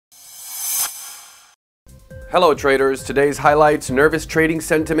Hello traders, today's highlights: nervous trading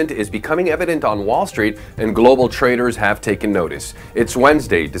sentiment is becoming evident on Wall Street and global traders have taken notice. It's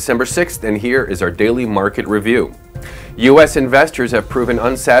Wednesday, December 6th, and here is our daily market review. U.S. investors have proven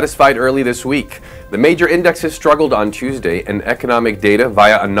unsatisfied early this week. The major indexes struggled on Tuesday, and economic data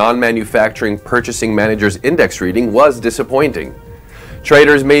via a non-manufacturing purchasing managers index reading was disappointing.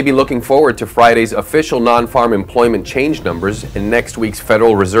 Traders may be looking forward to Friday's official non-farm employment change numbers and next week's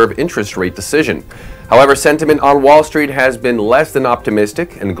Federal Reserve interest rate decision. However, sentiment on Wall Street has been less than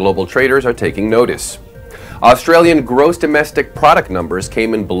optimistic, and global traders are taking notice. Australian gross domestic product numbers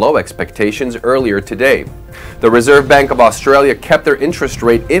came in below expectations earlier today. The Reserve Bank of Australia kept their interest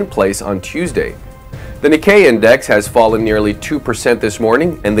rate in place on Tuesday. The Nikkei Index has fallen nearly 2% this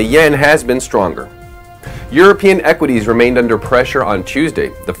morning, and the yen has been stronger. European equities remained under pressure on Tuesday.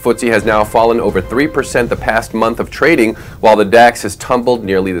 The FTSE has now fallen over 3% the past month of trading, while the DAX has tumbled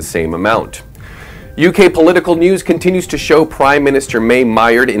nearly the same amount. UK political news continues to show Prime Minister May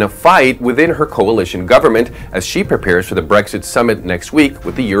mired in a fight within her coalition government as she prepares for the Brexit summit next week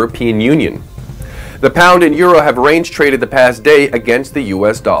with the European Union. The pound and euro have range traded the past day against the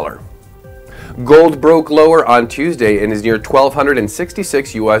US dollar. Gold broke lower on Tuesday and is near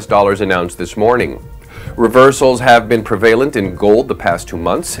 $1,266 US announced this morning. Reversals have been prevalent in gold the past 2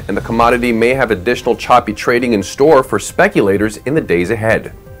 months, and the commodity may have additional choppy trading in store for speculators in the days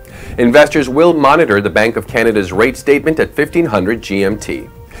ahead. Investors will monitor the Bank of Canada's rate statement at 1500 GMT.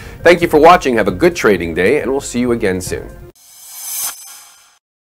 Thank you for watching. Have a good trading day, and we'll see you again soon.